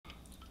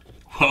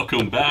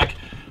Welcome back.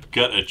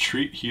 Got a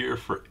treat here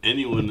for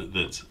anyone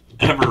that's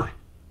ever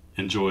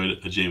enjoyed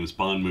a James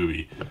Bond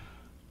movie.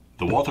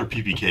 The Walther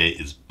PPK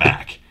is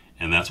back,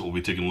 and that's what we'll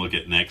be taking a look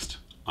at next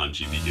on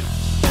GBGuns.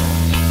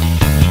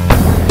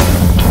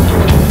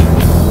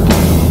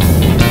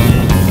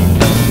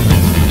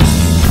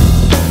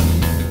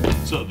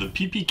 So the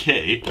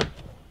PPK,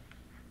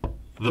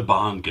 the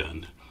Bond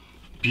gun,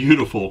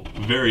 beautiful,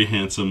 very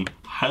handsome,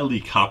 highly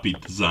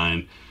copied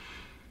design,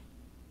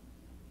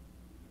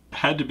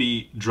 had to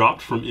be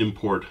dropped from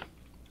import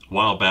a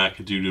while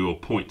back due to a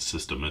point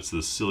system. It's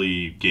this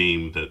silly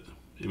game that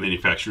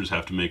manufacturers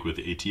have to make with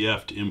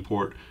ATF to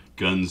import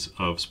guns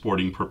of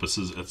sporting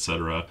purposes,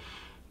 etc.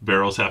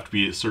 Barrels have to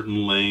be a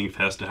certain length,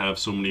 has to have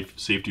so many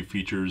safety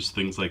features,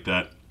 things like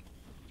that.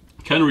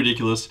 Kind of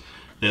ridiculous.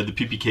 They had the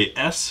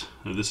PPK-S,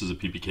 this is a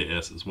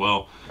PPK-S as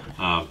well,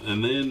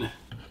 and then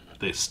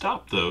they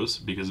stopped those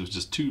because it was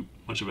just too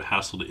much of a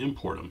hassle to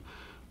import them.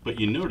 But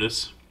you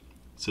notice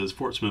it says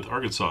Fort Smith,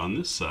 Arkansas on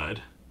this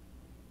side,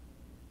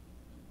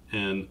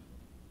 and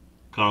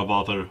Karl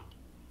Walther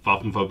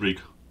Waffenfabrik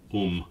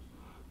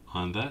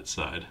on that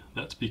side.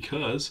 That's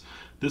because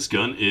this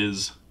gun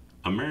is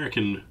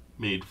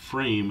American-made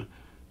frame,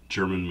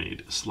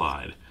 German-made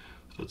slide.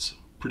 So it's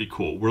pretty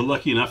cool. We're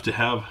lucky enough to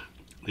have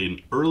an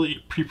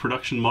early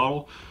pre-production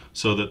model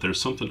so that there's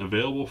something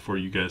available for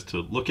you guys to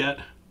look at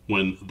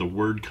when the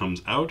word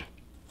comes out.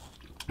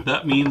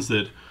 That means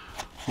that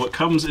what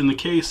comes in the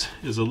case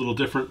is a little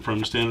different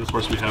from standard. Of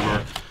course, we have our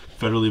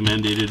federally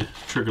mandated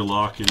trigger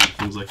lock and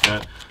things like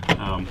that,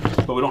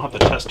 but we don't have the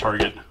test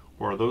target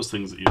or those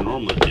things that you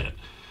normally get.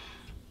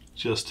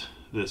 Just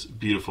this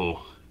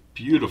beautiful,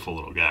 beautiful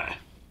little guy.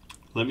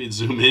 Let me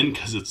zoom in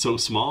because it's so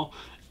small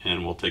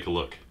and we'll take a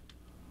look.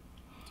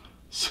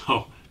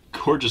 So,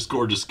 gorgeous,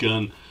 gorgeous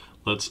gun.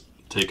 Let's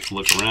take a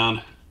look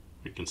around.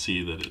 We can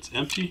see that it's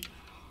empty.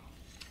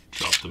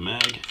 Drop the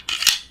mag.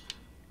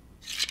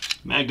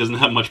 Mag doesn't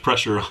have much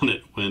pressure on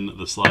it when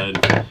the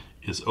slide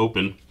is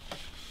open.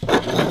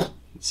 Let's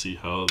see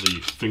how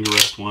the finger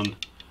rest one,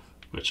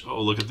 which,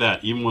 oh, look at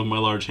that. Even with my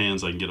large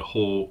hands, I can get a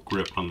whole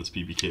grip on this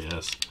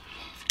PPK-S.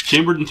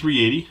 Chambered in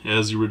 380,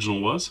 as the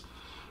original was.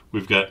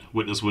 We've got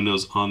witness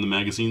windows on the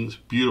magazines.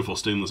 Beautiful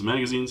stainless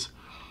magazines.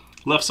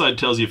 Left side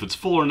tells you if it's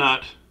full or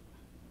not.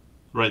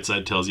 Right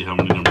side tells you how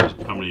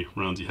many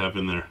rounds you have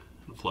in there.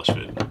 Flush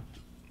fit.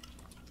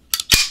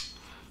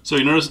 So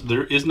you notice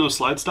there is no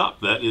slide stop.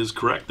 That is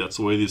correct. That's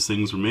the way these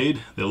things were made.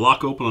 They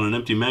lock open on an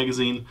empty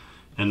magazine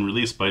and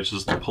release by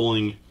just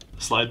pulling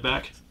the slide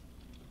back.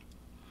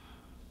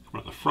 Come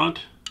around the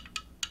front.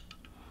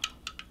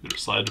 Get our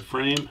slide to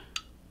frame.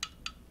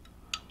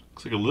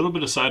 Looks like a little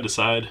bit of side to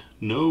side.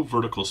 No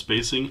vertical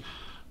spacing.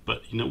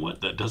 But you know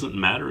what? That doesn't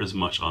matter as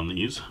much on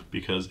these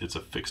because it's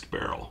a fixed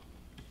barrel.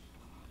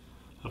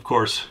 Of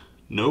course,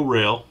 no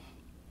rail.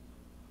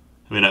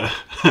 I mean,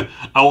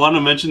 I want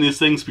to mention these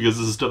things because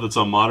this is stuff that's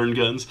on modern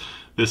guns.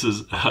 This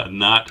is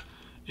not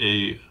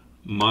a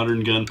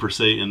modern gun per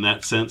se in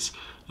that sense.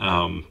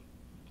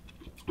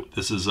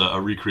 This is a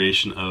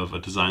recreation of a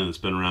design that's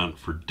been around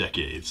for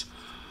decades.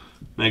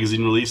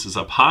 Magazine release is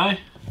up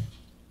high,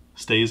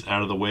 stays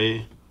out of the way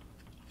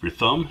of your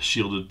thumb,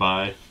 shielded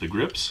by the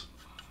grips.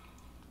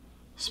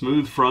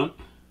 Smooth front,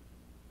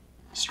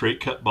 straight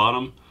cut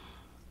bottom.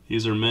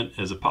 These are meant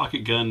as a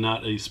pocket gun,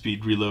 not a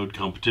speed reload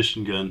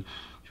competition gun.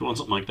 If you want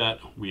something like that,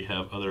 we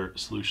have other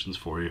solutions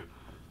for you.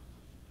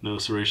 No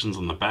serrations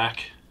on the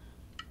back.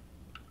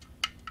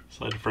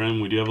 Slide to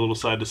frame, we do have a little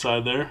side to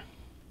side there.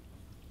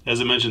 As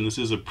I mentioned, this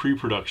is a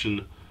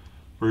pre-production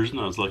version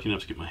I was lucky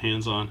enough to get my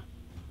hands on.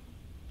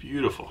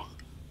 Beautiful.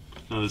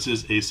 Now this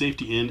is a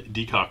safety in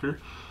decocker.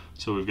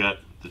 So we've got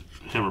the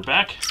hammer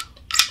back.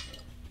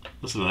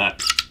 Listen to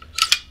that.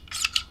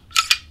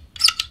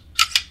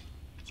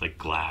 It's like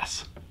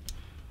glass.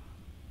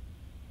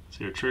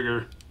 See our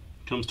trigger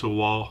comes to a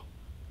wall.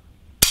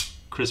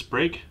 Crisp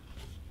break.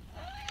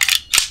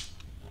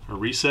 A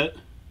reset.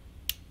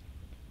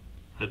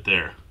 Right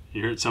there.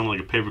 You hear it sound like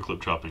a paperclip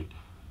dropping.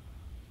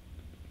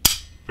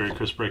 Very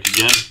crisp break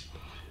again.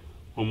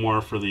 One more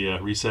for the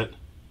reset.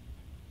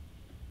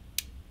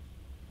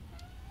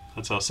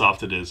 That's how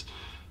soft it is.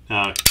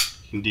 Now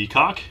you can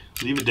decock,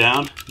 leave it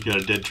down. You got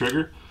a dead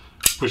trigger.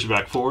 Push it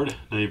back forward.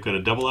 Now you've got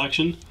a double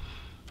action.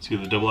 See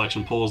what the double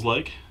action pull is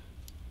like.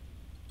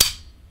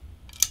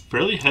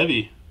 Fairly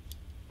heavy,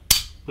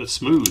 but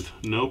smooth.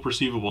 No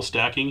perceivable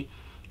stacking.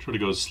 Try to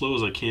go as slow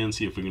as I can,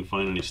 see if we can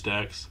find any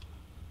stacks.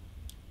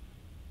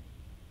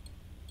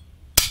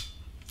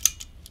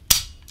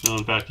 No,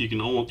 in fact, you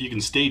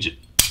can stage it.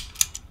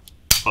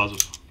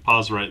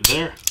 Pause right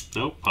there.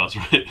 Nope, pause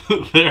right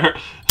there.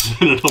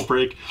 Then it'll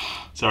break.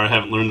 Sorry, I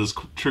haven't learned this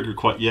trigger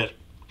quite yet.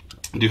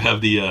 I do have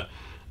the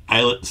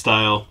eyelet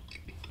style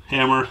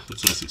hammer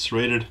that's nicely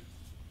serrated.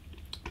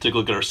 Take a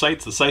look at our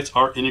sights. The sights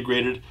are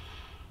integrated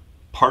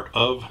part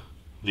of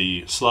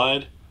the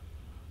slide,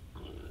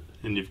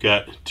 and you've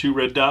got two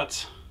red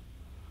dots,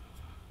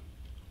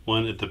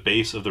 one at the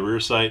base of the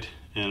rear sight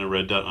and a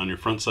red dot on your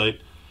front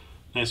sight.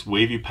 Nice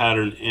wavy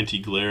pattern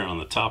anti-glare on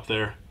the top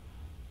there.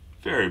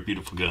 Very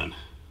beautiful gun.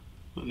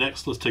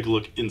 Next, let's take a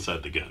look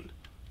inside the gun.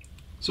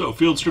 So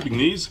field stripping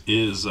these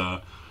is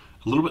a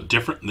little bit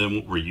different than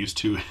what we're used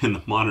to in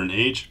the modern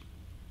age.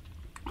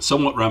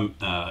 Somewhat,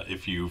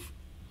 if you've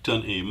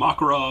done a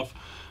Makarov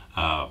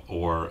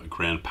or a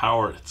Grand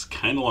Power, it's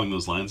kind of along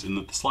those lines in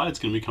that the slide's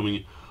going to be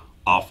coming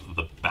off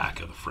the back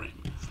of the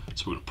frame.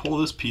 So we're going to pull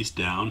this piece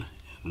down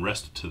and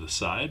rest it to the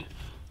side,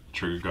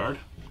 trigger guard,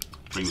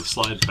 bring the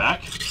slide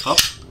back, up,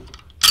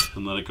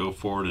 and let it go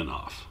forward and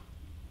off.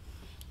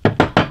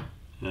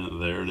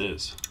 And there it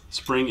is.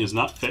 Spring is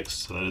not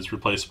fixed, so that is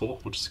replaceable,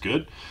 which is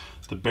good.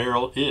 The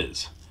barrel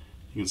is.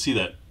 You can see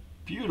that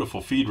beautiful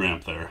feed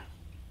ramp there.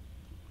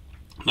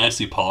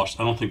 Nicely polished.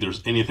 I don't think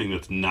there's anything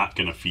that's not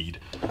going to feed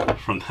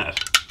from that.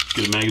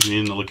 Get a magazine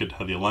in to look at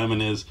how the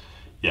alignment is.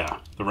 Yeah,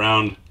 the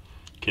round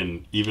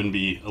can even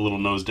be a little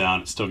nose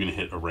down. It's still going to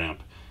hit a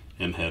ramp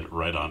and head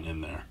right on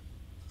in there.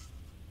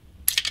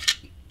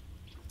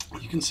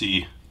 You can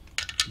see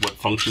what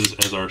functions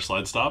as our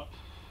slide stop.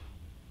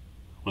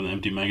 When the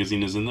empty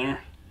magazine is in there,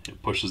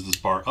 it pushes this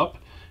bar up,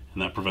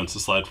 and that prevents the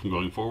slide from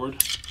going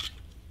forward.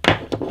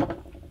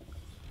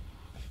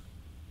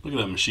 Look at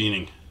that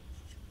machining.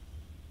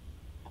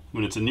 I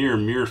mean, it's a near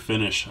mirror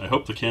finish. I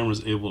hope the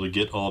camera's able to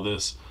get all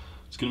this.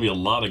 There's going to be a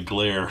lot of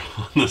glare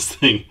on this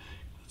thing.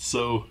 It's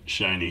so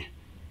shiny.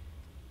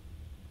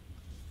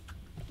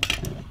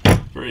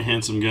 Very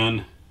handsome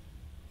gun.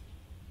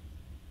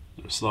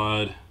 There's a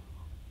slide.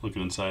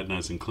 Looking inside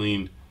nice and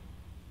clean.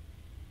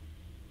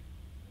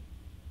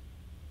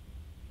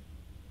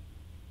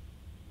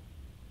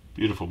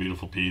 Beautiful,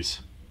 beautiful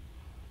piece.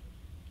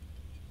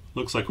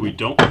 Looks like we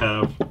don't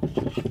have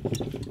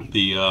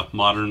the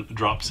modern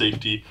drop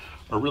safety,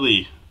 or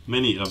really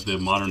many of the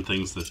modern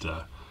things that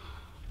a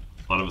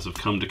lot of us have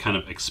come to kind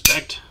of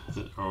expect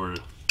or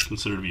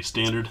consider to be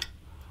standard.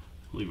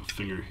 I'll leave a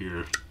finger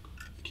here,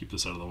 keep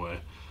this out of the way.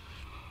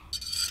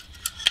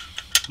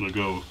 I'm going to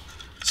go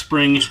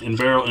spring and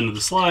barrel into the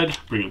slide,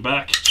 bring it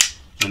back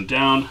and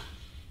down,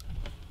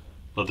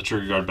 let the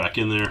trigger guard back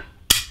in there,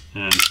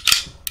 and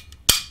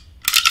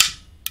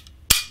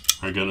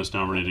our gun is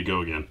now ready to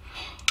go again.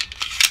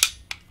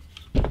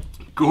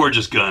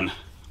 Gorgeous gun.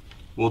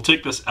 We'll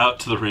take this out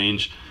to the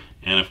range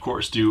and of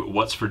course do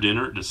what's for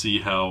dinner to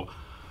see how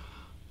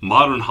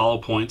modern hollow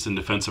points and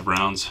defensive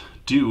rounds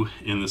do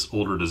in this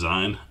older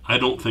design. I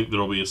don't think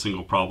there'll be a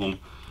single problem,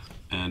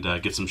 and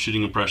get some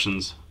shooting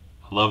impressions.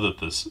 I love that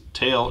this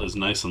tail is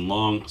nice and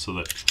long so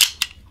that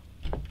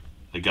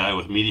a guy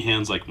with meaty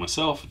hands like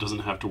myself doesn't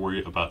have to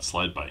worry about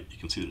slide bite. You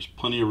can see there's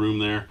plenty of room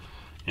there,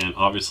 and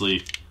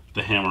obviously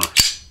the hammer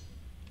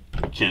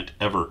can't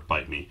ever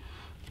bite me.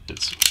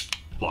 It's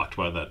blocked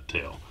by that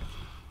tail.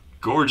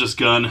 Gorgeous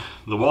gun,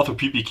 the Walther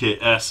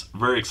PPK S.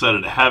 Very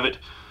excited to have it.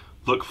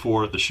 Look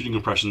for the shooting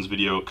impressions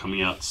video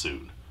coming out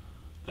soon.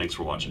 Thanks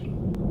for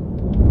watching.